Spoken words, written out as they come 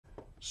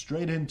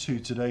Straight into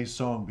today's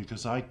song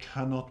because I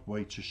cannot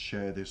wait to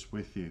share this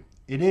with you.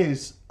 It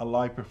is a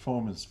live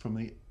performance from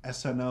the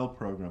SNL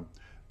program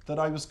that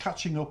I was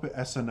catching up at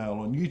SNL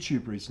on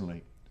YouTube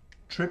recently.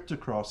 Tripped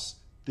across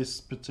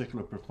this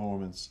particular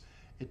performance.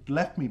 It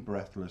left me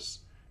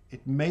breathless.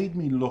 It made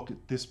me look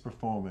at this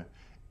performer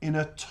in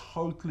a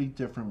totally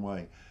different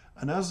way.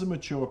 And as a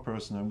mature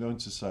person, I'm going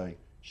to say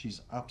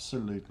she's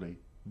absolutely,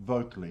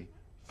 vocally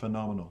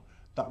phenomenal.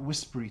 That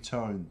whispery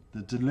tone,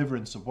 the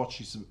deliverance of what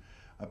she's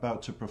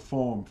about to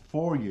perform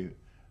for you,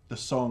 the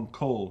song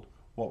called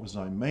What Was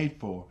I Made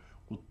For,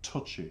 will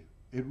touch you.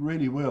 It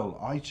really will.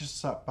 I just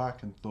sat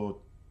back and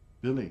thought,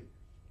 Billie,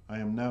 I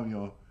am now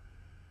your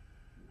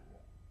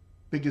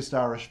biggest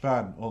Irish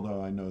fan,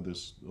 although I know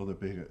there's other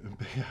bigger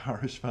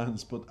Irish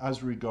fans, but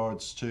as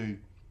regards to,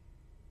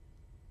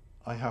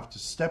 I have to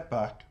step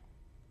back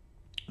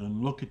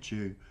and look at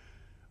you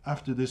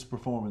after this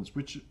performance,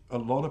 which a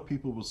lot of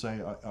people will say,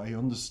 I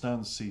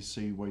understand,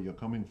 CC, where you're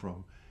coming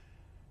from.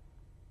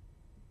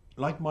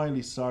 Like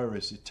Miley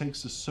Cyrus, it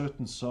takes a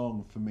certain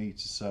song for me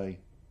to say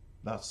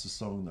that's the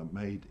song that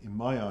made, in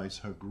my eyes,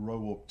 her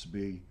grow up to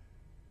be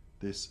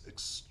this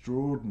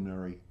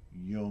extraordinary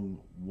young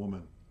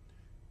woman.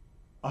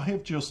 I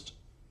have just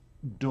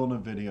done a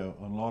video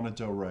on Lana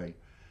Del Rey,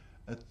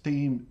 a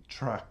theme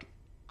track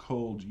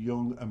called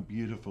Young and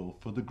Beautiful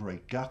for The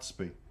Great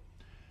Gatsby.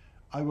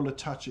 I will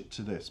attach it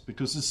to this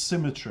because there's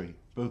symmetry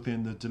both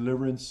in the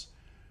deliverance,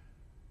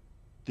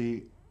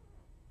 the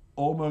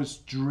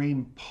almost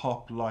dream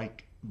pop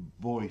like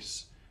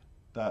voice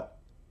that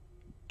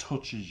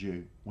touches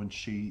you when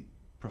she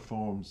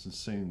performs and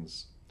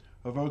sings.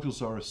 Her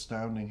vocals are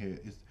astounding here.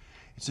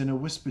 It's in a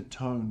whispered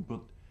tone, but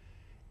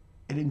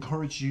it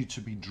encourages you to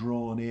be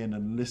drawn in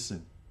and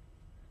listen,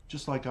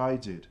 just like I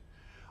did.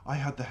 I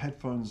had the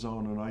headphones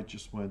on and I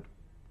just went,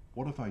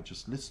 what have I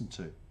just listened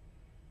to?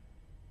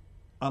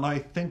 And I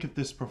think of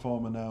this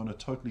performer now in a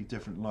totally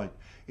different light.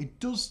 It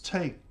does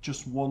take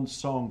just one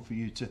song for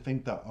you to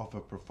think that of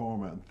a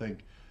performer and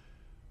think,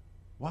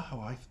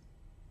 wow,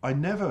 I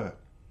never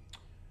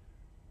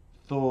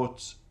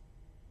thought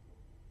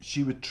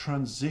she would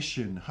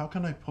transition. How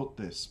can I put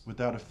this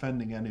without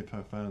offending any of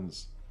her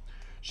fans?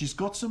 She's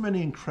got so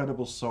many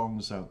incredible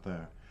songs out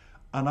there,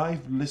 and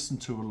I've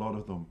listened to a lot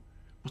of them.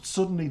 But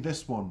suddenly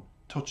this one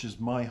touches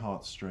my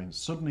heartstrings.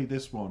 Suddenly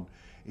this one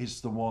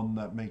is the one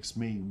that makes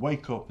me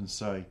wake up and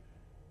say,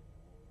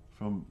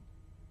 from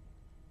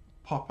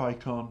pop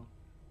icon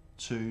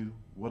to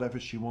whatever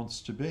she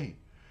wants to be.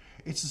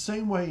 It's the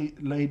same way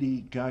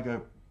Lady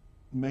Gaga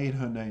made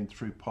her name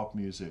through pop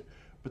music,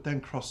 but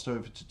then crossed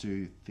over to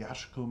do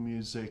theatrical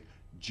music,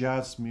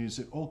 jazz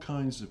music, all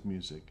kinds of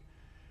music.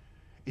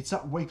 It's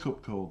that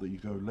wake-up call that you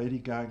go, Lady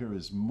Gaga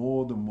is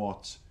more than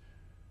what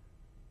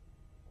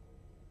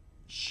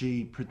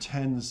she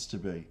pretends to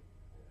be.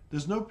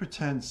 There's no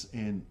pretense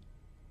in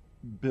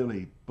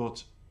Billie,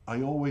 but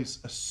I always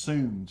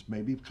assumed,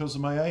 maybe because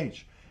of my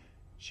age,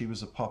 she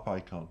was a pop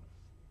icon.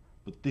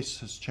 But this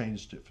has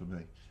changed it for me.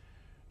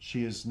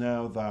 She is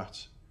now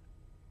that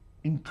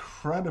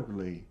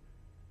incredibly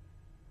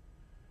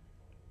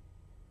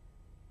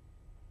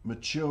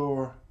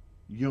mature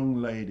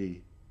young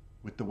lady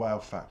with the wow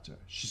factor.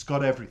 She's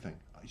got everything.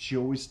 She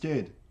always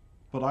did.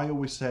 But I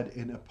always said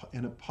in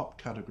a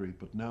pop category,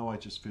 but now I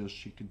just feel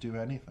she could do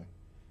anything.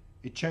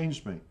 It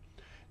changed me.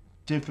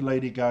 Did for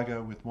Lady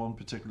Gaga with one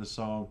particular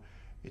song.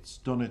 It's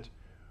done it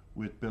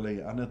with Billie,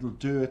 and it'll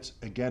do it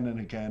again and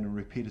again and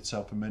repeat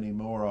itself for many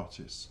more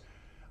artists.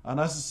 And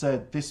as I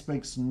said, this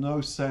makes no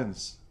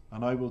sense,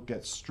 and I will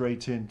get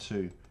straight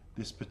into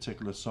this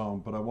particular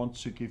song, but I want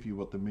to give you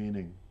what the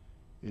meaning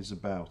is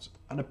about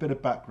and a bit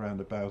of background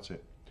about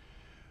it.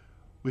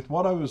 With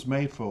What I Was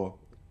Made For,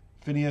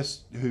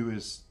 Phineas, who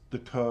is the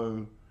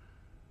co-producer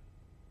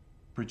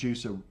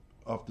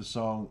of the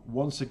song,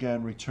 once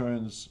again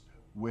returns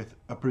with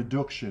a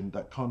production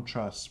that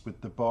contrasts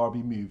with the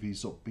Barbie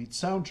movie's upbeat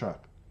soundtrack,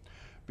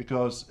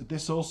 because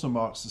this also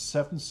marks the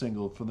 7th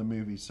single for the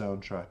movie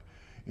soundtrack,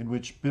 in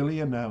which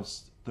Billie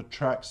announced the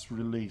track's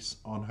release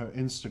on her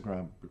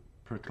Instagram,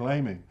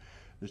 proclaiming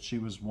that she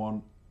was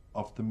one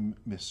of the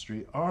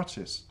mystery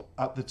artists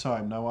at the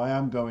time. Now, I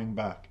am going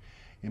back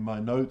in my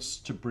notes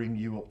to bring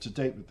you up to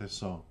date with this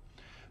song.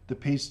 The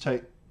piece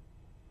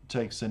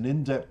takes an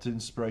in-depth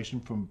inspiration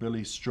from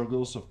Billie's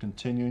struggles of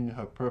continuing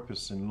her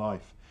purpose in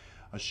life,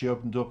 as she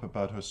opened up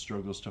about her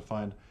struggles to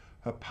find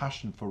her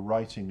passion for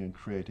writing and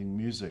creating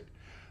music.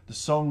 The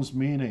song's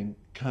meaning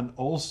can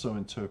also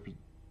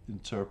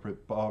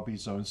interpret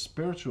Barbie's own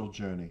spiritual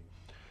journey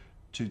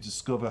to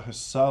discover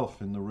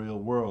herself in the real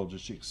world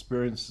as she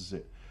experiences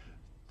it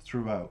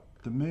throughout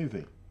the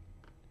movie.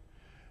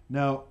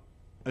 Now,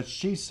 as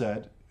she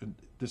said, and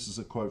this is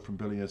a quote from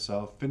Billie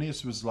herself,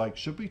 Phineas was like,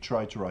 should we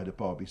try to write a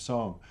Barbie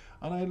song?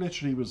 And I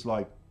literally was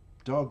like,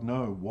 dog,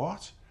 no,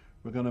 what?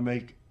 We're going to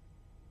make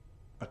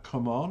a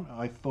come on?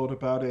 I thought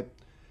about it,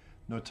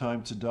 No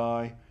Time to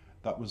Die.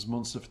 That was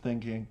months of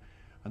thinking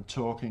and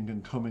talking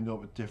and coming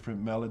up with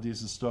different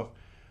melodies and stuff,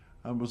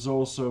 and was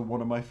also one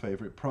of my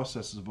favorite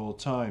processes of all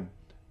time,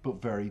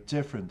 but very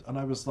different. And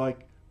I was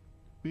like,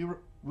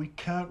 we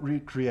can't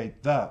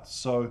recreate that.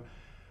 So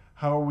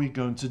how are we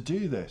going to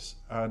do this?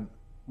 And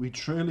we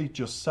truly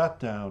just sat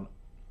down,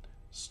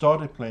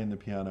 started playing the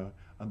piano,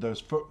 and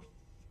those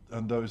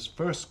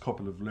first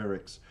couple of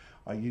lyrics,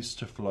 I used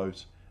to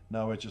float,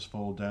 now I just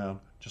fall down,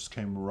 just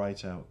came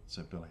right out,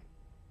 said Billie.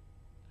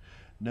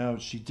 Now,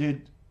 she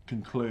did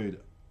conclude,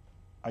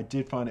 I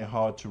did find it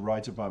hard to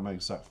write about my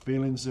exact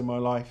feelings in my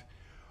life.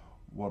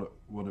 What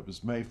it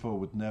was made for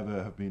would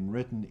never have been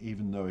written,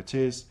 even though it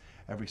is.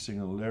 Every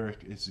single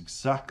lyric is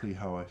exactly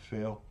how I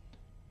feel.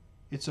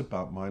 It's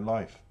about my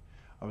life.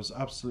 I was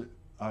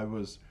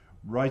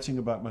writing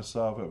about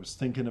myself, I was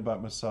thinking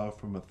about myself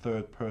from a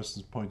third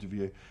person's point of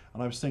view,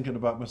 and I was thinking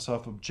about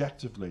myself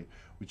objectively,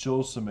 which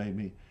also made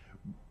me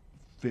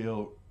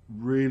feel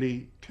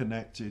really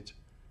connected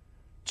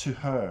to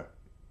her,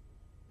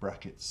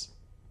 brackets,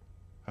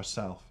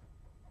 herself.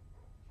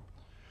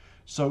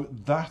 So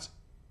that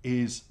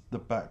is the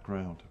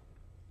background.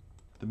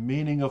 The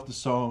meaning of the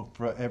song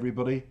for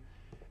everybody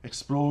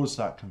explores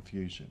that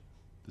confusion,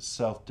 the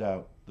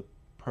self-doubt, the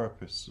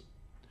purpose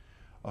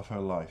of her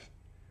life,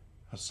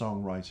 her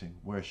songwriting,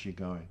 where's she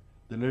going.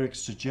 The lyrics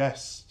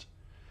suggest,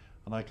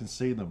 and I can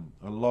see them,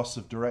 a loss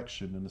of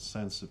direction and a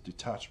sense of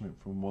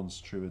detachment from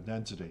one's true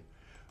identity.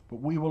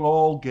 But we will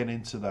all get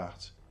into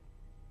that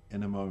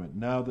in a moment.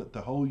 Now that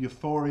the whole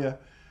euphoria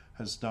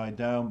has died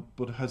down,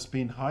 but has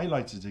been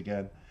highlighted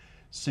again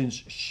since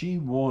she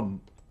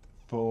won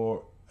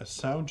for a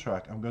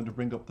soundtrack. I'm going to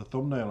bring up the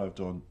thumbnail I've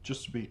done,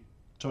 just to be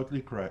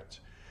totally correct,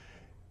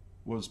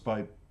 was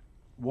by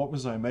What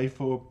Was I Made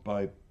For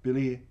by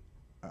Billie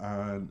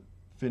and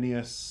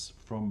Phineas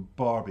from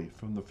Barbie,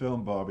 from the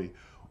film Barbie,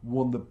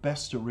 won the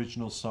Best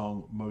Original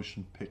Song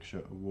Motion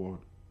Picture Award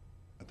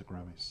at the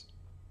Grammys.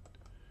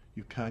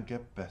 You can't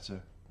get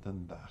better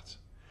than that.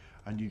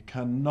 And you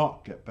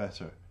cannot get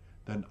better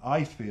than,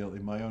 I feel,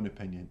 in my own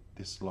opinion,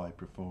 this live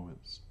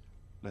performance.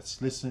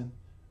 Let's listen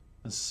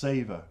and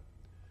savour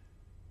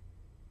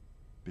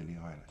Billie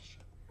Eilish.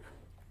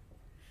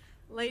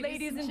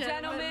 Ladies and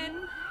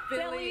gentlemen,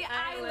 Billie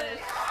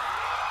Eilish.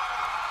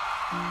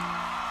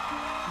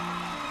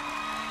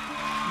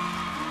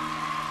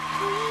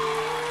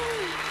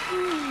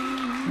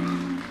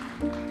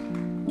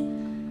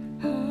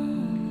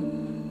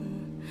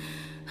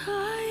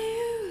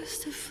 I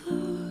used to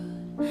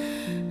float,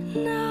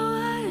 now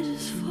I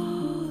just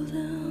fall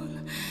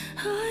down.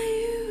 I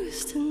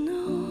used to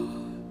know,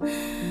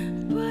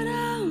 but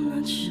I'm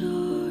not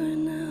sure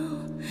now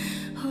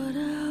what I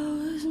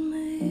was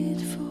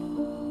made for.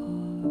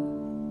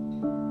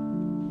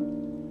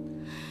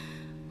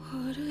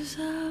 What was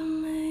I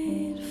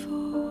made for?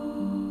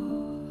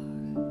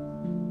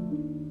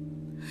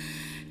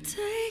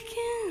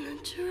 Taking a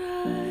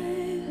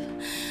drive,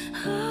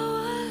 I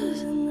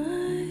wasn't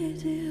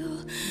ideal,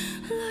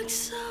 looked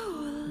so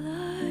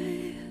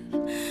alive.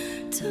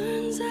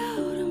 Turns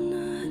out I'm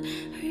not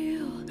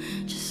real,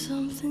 just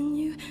something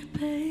you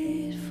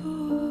paid for.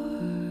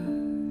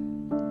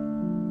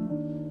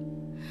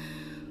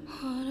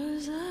 What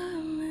was I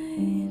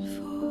made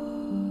for?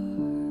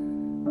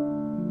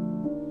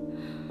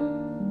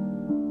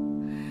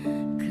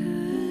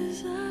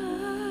 'Cause I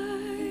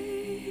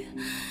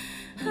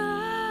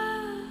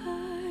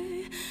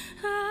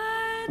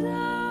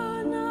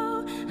don't know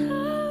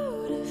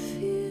how to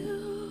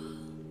feel,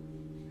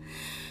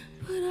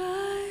 but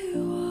I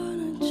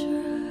wanna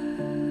try.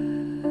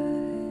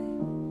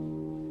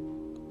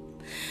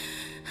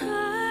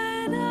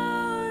 I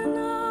don't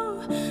know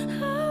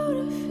how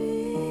to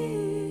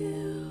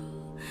feel,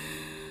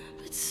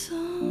 but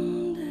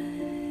someday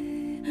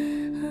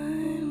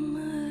I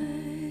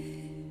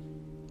might.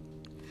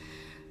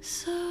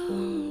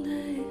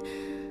 Someday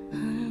I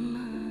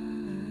might.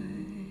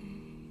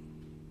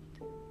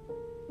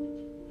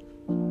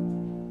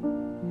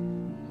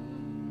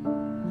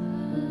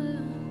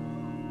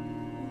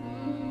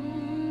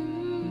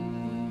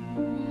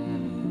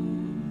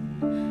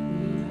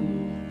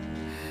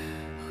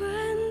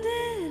 When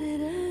did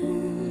it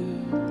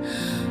end?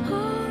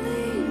 All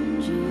the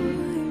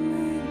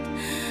enjoyment.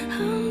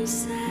 I'm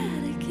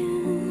sad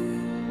again,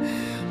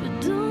 but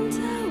don't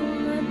tell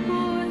my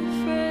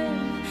boyfriend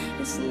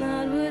it's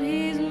not what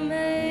he's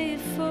made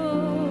for.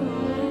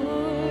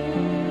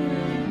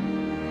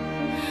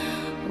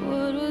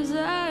 What was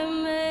I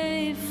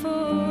made for?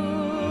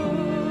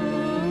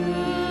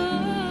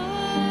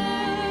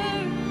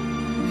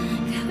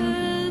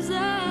 'Cause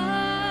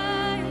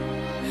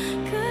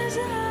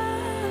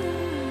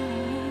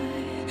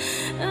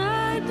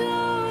I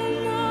don't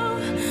know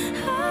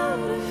how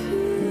to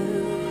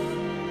feel,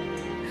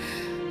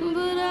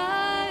 but I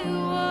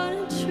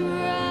wanna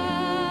try.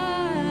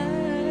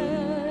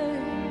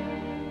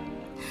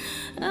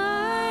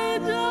 I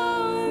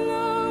don't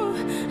know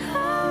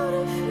how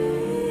to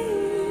feel,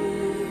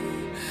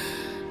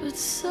 but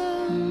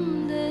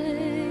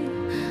someday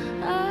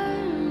I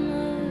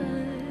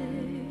might.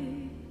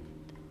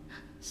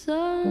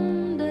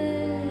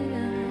 Someday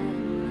I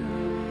might.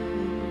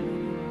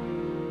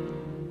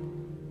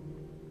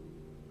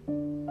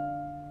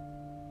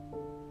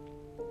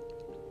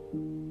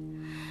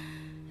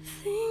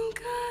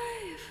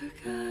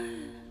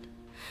 forgot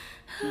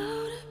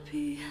how to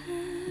be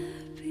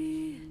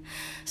happy.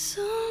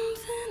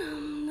 Something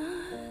I'm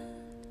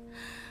not,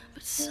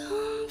 but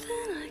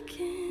something I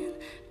can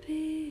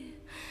be.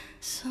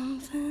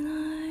 Something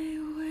I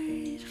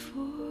wait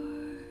for.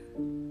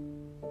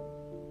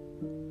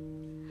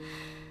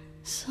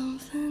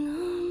 Something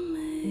I'm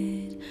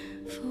made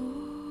for.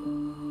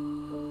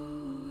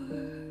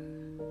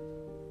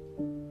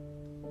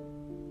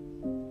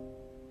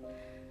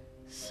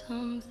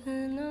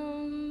 Something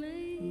I'm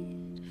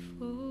made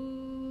for.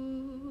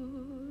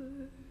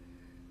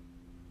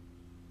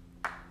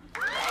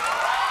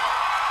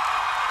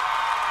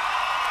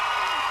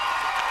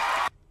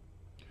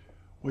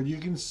 Well, you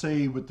can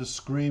see with the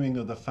screaming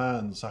of the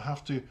fans, I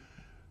have to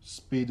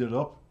speed it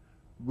up.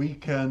 We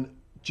can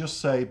just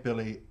say,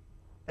 Billie,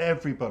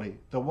 everybody,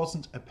 there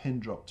wasn't a pin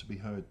drop to be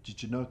heard.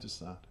 Did you notice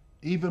that?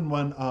 Even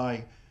when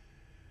I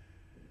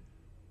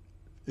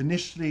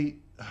initially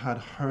had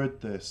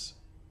heard this,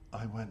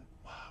 I went,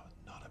 wow,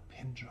 not a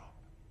pin drop.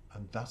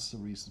 And that's the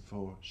reason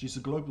for, she's a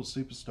global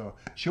superstar.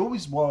 She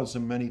always was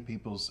in many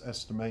people's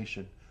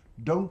estimation.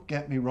 Don't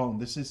get me wrong,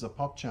 this is a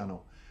pop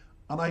channel.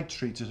 And I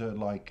treated her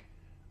like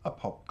a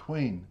pop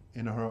queen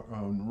in her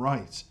own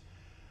right.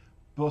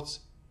 But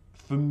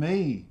for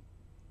me,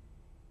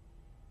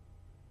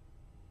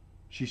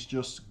 she's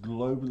just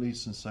globally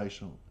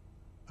sensational.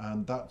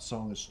 And that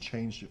song has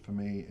changed it for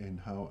me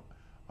in how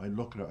I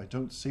look at her. I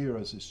don't see her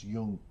as this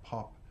young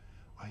pop.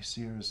 I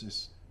see her as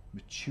this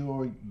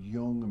mature,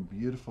 young and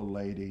beautiful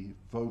lady,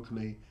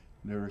 vocally,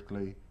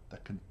 lyrically,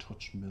 that can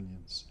touch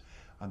millions.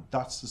 And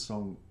that's the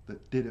song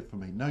that did it for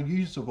me. Now,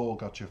 you've all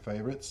got your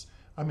favorites.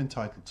 I'm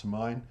entitled to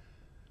mine.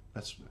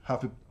 Let's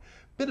have a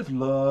bit of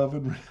love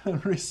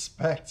and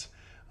respect.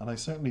 And I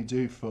certainly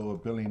do for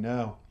Billie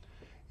now,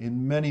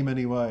 in many,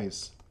 many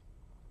ways.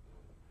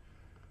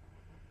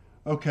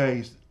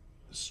 Okay,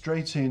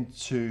 straight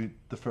into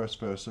the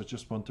first verse. I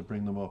just want to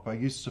bring them up. I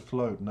used to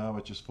float, now I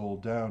just fall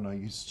down. I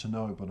used to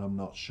know, but I'm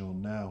not sure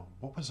now.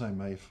 What was I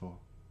made for?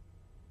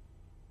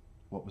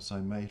 What was I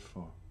made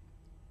for?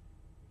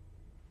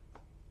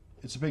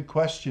 It's a big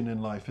question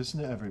in life, isn't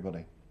it,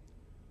 everybody?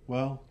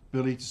 Well,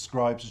 Billie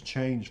describes a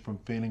change from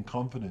feeling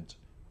confident,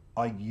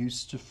 I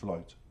used to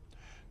float,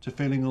 to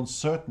feeling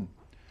uncertain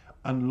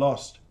and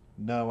lost.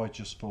 Now I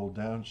just fall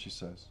down, she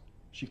says.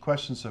 She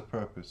questions her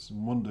purpose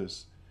and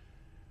wonders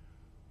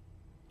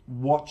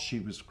what she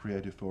was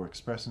created for,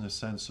 expressing a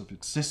sense of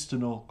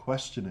existential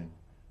questioning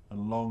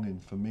and longing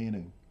for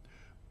meaning.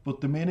 But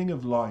the meaning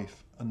of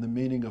life and the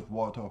meaning of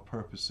what our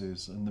purpose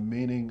is and the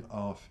meaning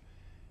of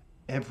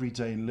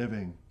everyday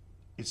living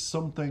is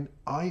something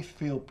I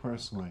feel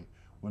personally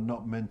we're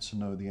not meant to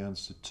know the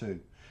answer to.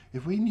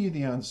 If we knew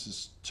the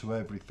answers to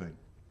everything,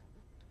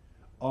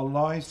 our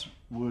lives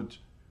would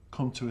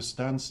come to a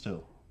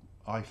standstill,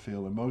 I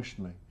feel,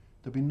 emotionally.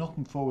 There'd be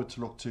nothing forward to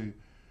look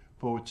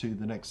forward to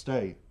the next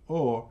day.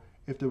 Or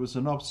if there was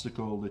an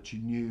obstacle that you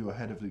knew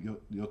ahead of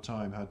your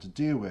time how to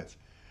deal with,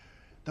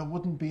 there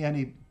wouldn't be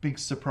any big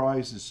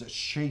surprises that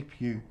shape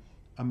you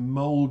and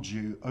mold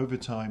you over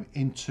time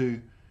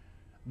into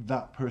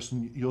that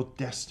person you're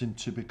destined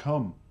to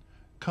become.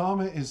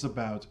 Karma is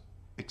about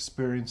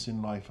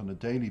experiencing life on a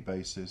daily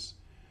basis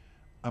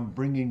and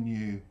bringing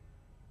you,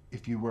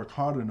 if you work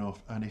hard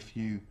enough and if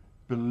you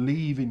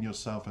believe in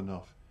yourself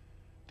enough,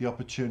 the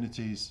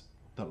opportunities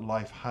that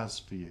life has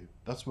for you.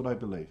 That's what I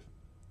believe.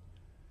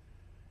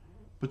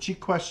 But she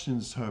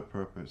questions her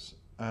purpose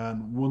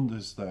and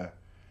wonders there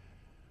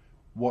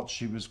what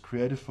she was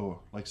created for,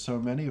 like so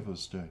many of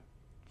us do.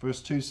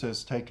 Verse 2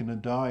 says, taking a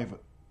dive,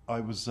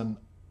 I was an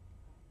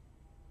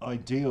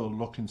ideal,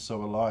 looking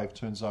so alive.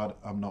 Turns out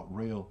I'm not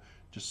real,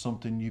 just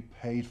something you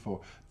paid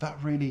for.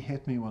 That really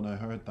hit me when I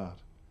heard that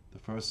the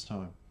first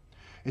time.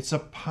 It's a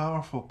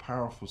powerful,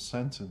 powerful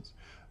sentence.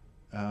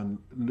 And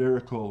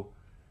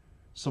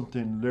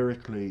something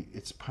lyrically,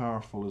 it's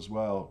powerful as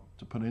well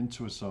to put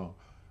into a song.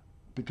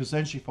 Because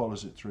then she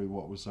follows it through,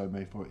 what was I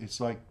made for? It's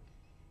like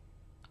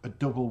a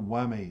double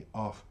whammy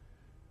of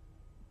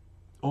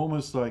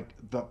almost like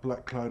that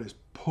black cloud is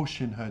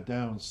pushing her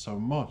down so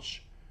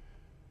much.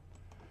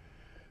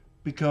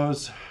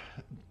 Because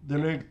the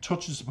lyric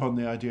touches upon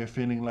the idea of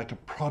feeling like a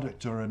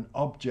product or an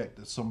object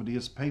that somebody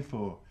has paid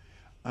for,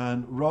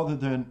 and rather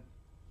than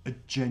a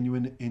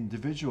genuine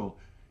individual.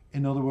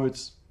 In other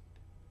words,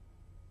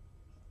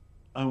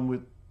 I'm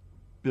with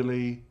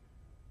Billie,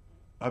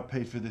 I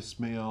paid for this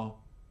meal,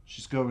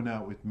 she's going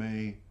out with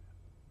me,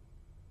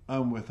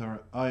 I'm with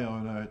her, I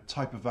own her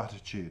type of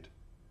attitude.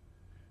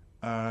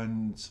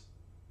 And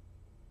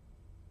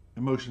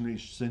emotionally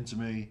she's into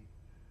me,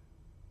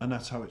 and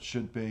that's how it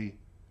should be.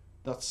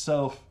 That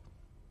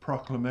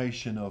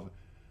self-proclamation of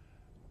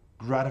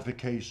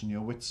gratification, you're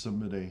with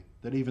somebody,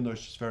 that even though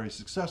she's very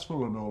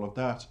successful and all of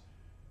that,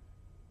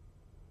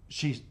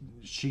 she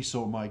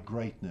saw my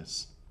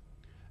greatness.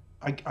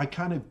 I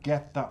kind of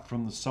get that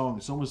from the song.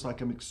 It's almost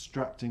like I'm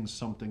extracting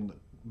something that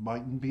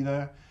mightn't be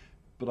there,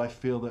 but I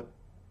feel that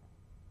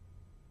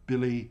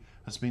Billie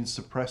has been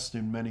suppressed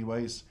in many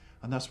ways,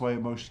 and that's why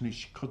emotionally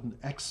she couldn't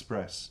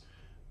express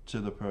to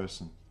the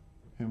person.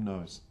 Who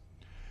knows?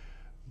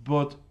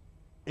 But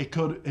it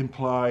could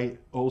imply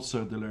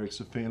also the lyrics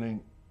of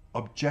feeling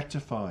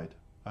objectified,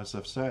 as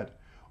I've said,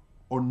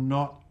 or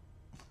not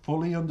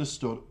fully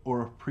understood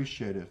or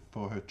appreciated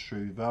for her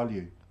true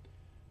value.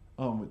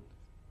 Oh, with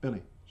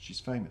Billie, she's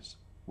famous.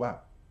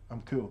 Wow,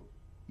 I'm cool.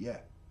 Yeah.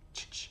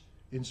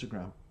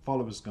 Instagram,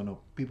 followers gone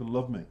up. People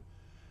love me.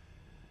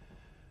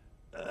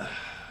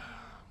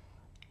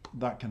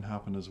 That can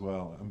happen as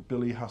well. And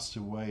Billie has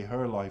to weigh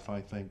her life,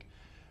 I think,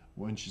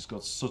 when she's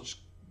got such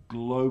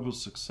global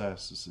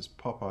success as this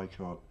pop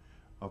icon,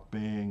 of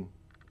being,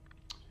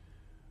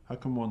 how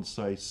can one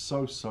say,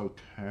 so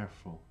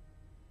careful.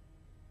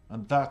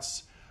 And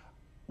that's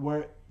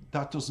where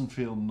that doesn't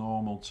feel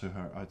normal to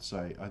her, I'd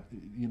say.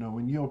 You know,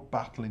 when you're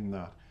battling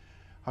that,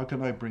 how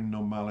can I bring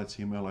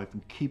normality in my life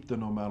and keep the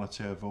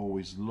normality I've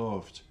always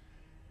loved,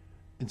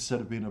 instead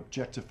of being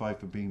objectified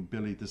for being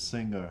Billie the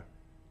singer,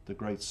 the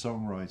great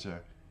songwriter?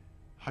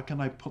 How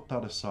can I put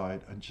that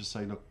aside and just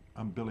say, look,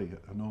 I'm Billie,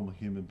 a normal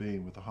human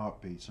being with a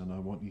heartbeat, and I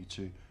want you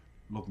to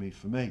love me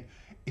for me.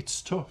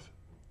 It's tough,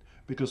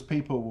 because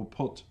people will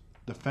put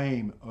the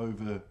fame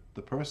over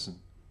the person,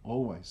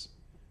 always.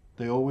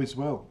 They always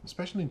will,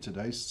 especially in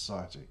today's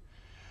society.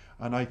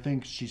 And I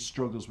think she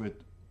struggles with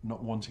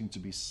not wanting to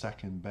be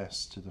second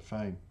best to the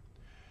fame.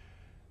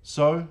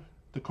 So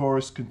the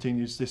chorus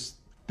continues this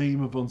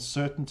theme of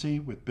uncertainty,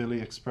 with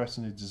Billie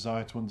expressing a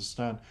desire to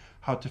understand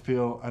how to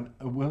feel and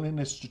a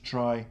willingness to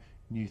try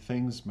new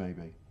things,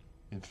 maybe,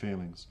 in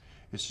feelings.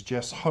 It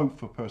suggests hope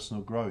for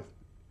personal growth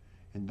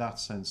in that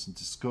sense, and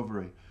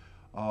discovery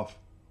of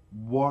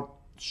what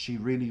she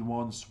really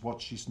wants,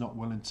 what she's not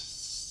willing to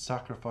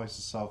sacrifice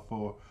herself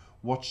for,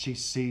 what she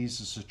sees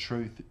as the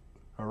truth.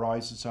 Her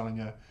eyes are telling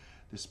her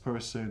this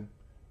person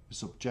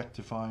is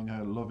objectifying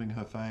her, loving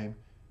her fame,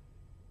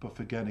 but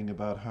forgetting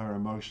about her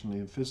emotionally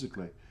and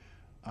physically.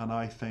 And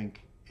I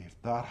think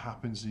if that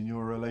happens in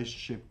your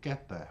relationship,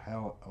 get the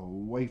hell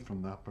away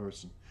from that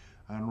person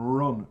and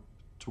run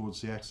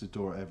towards the exit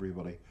door,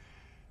 everybody,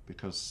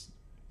 because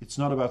it's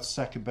not about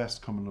second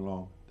best coming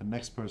along. The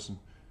next person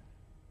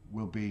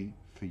will be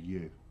for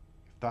you.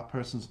 If that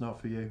person's not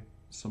for you,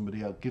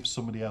 somebody else, give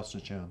somebody else a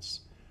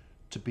chance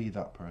to be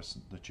that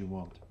person that you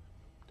want.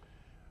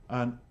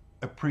 And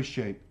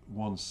appreciate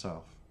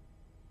oneself.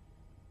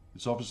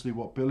 It's obviously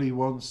what Billie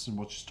wants and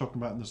what she's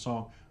talking about in the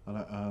song,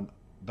 and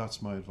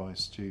that's my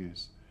advice to you.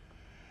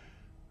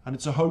 And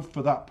it's a hope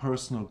for that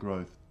personal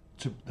growth,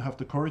 to have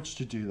the courage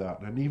to do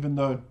that. And even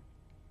though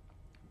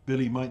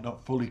Billie might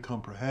not fully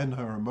comprehend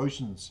her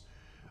emotions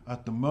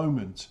at the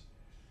moment,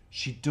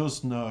 she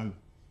does know,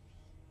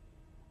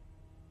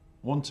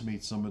 want to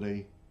meet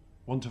somebody,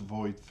 want a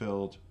void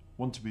filled,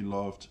 want to be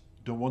loved,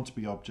 don't want to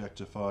be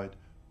objectified,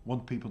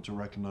 want people to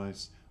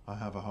recognize I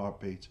have a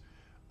heartbeat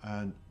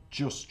and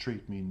just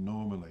treat me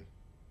normally.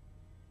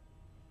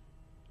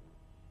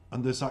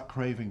 And there's that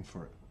craving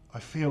for it. I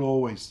feel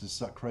always there's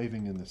that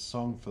craving in this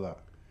song for that.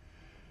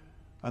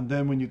 And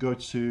then when you go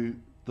to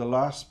the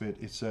last bit,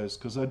 it says,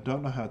 because I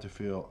don't know how to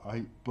feel,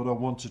 but I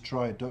want to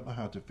try. I don't know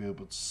how to feel,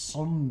 but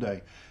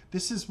someday.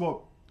 This is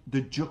what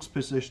the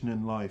juxtaposition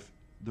in life,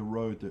 the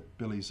road that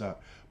Billie's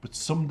at. But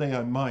someday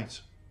I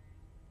might.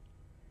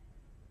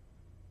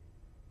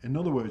 In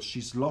other words,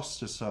 she's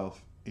lost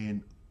herself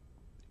in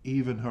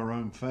even her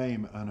own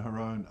fame and her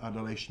own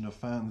adulation of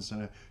fans.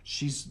 And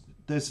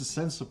there's a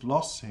sense of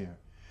loss here.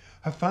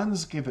 Her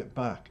fans give it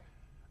back,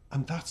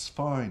 and that's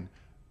fine.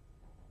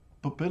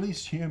 But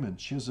Billie's human.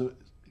 She's a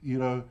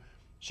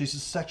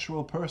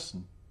sexual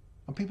person.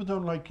 And people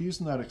don't like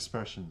using that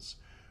expressions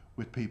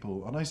with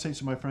people. And I say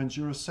to my friends,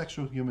 you're a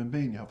sexual human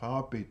being, you have a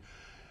heartbeat.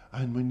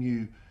 And when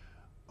you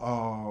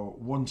are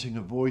wanting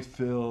a void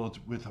filled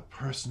with a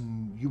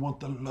person, you want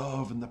the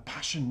love and the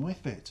passion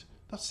with it.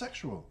 That's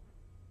sexual.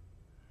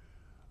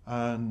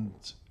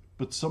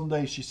 But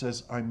someday, she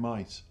says, I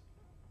might.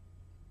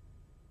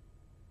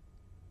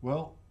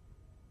 Well,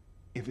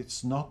 if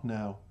it's not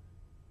now,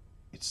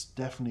 it's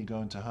definitely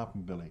going to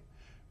happen, Billie,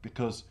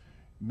 because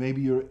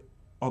maybe you're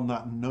on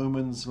that no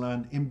man's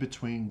land in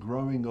between,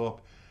 growing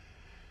up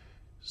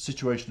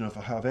situation of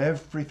I have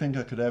everything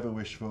I could ever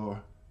wish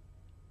for.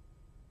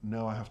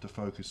 Now I have to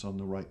focus on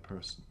the right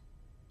person,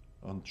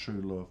 on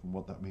true love and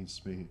what that means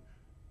to me,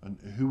 and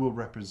who will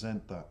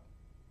represent that.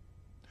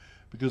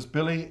 Because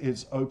Billie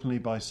is openly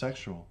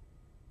bisexual.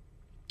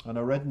 And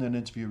I read in an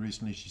interview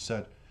recently, she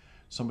said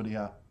somebody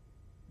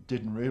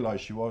didn't realize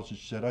she was, and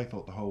she said, I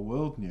thought the whole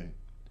world knew.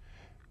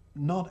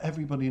 Not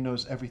everybody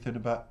knows everything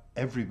about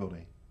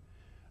everybody.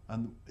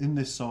 And in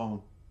this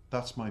song,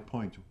 that's my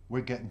point.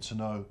 We're getting to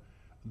know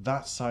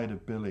that side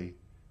of Billie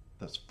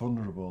that's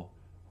vulnerable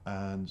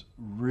and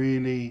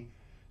really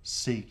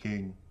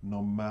seeking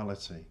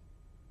normality.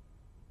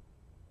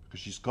 Because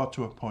she's got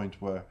to a point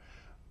where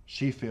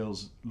she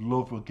feels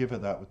love will give her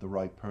that with the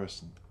right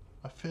person.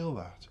 I feel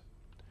that.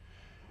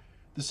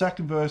 The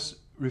second verse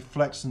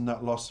reflects on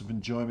that loss of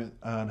enjoyment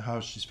and how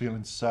she's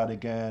feeling sad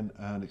again,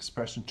 and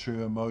expressing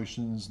true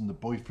emotions and the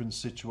boyfriend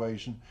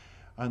situation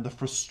and the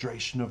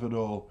frustration of it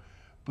all.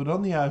 But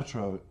on the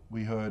outro,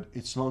 we heard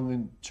it's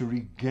longing to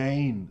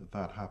regain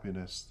that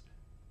happiness,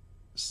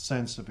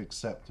 sense of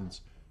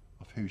acceptance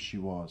of who she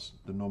was,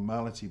 the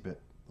normality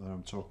bit that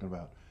I'm talking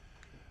about.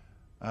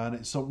 And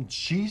it's something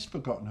she's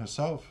forgotten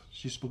herself.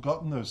 She's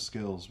forgotten those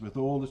skills with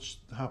all that's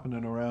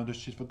happening around her.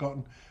 She's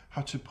forgotten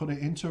how to put it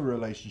into a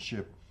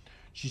relationship.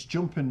 She's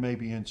jumping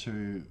maybe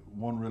into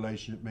one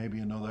relationship, maybe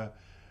another,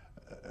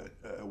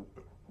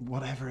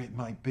 whatever it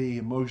might be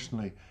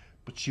emotionally.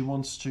 But she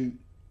wants to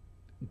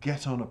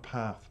get on a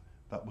path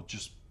that will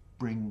just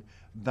bring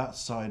that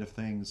side of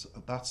things,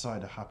 that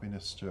side of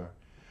happiness to her.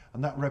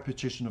 And that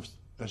repetition of,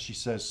 as she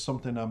says,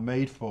 something I'm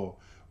made for,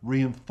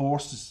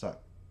 reinforces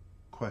that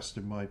quest,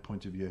 in my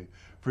point of view,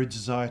 for a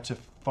desire to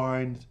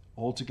find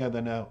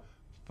altogether now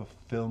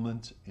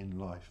fulfillment in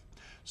life.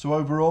 So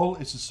overall,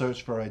 it's a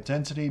search for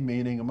identity,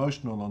 meaning,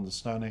 emotional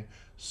understanding,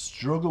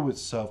 struggle with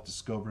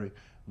self-discovery,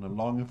 and a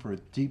longing for a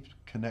deep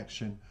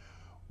connection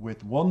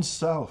with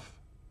oneself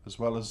as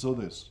well as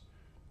others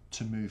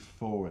to move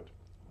forward.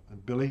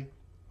 And Billie,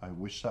 I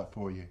wish that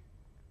for you.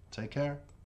 Take care.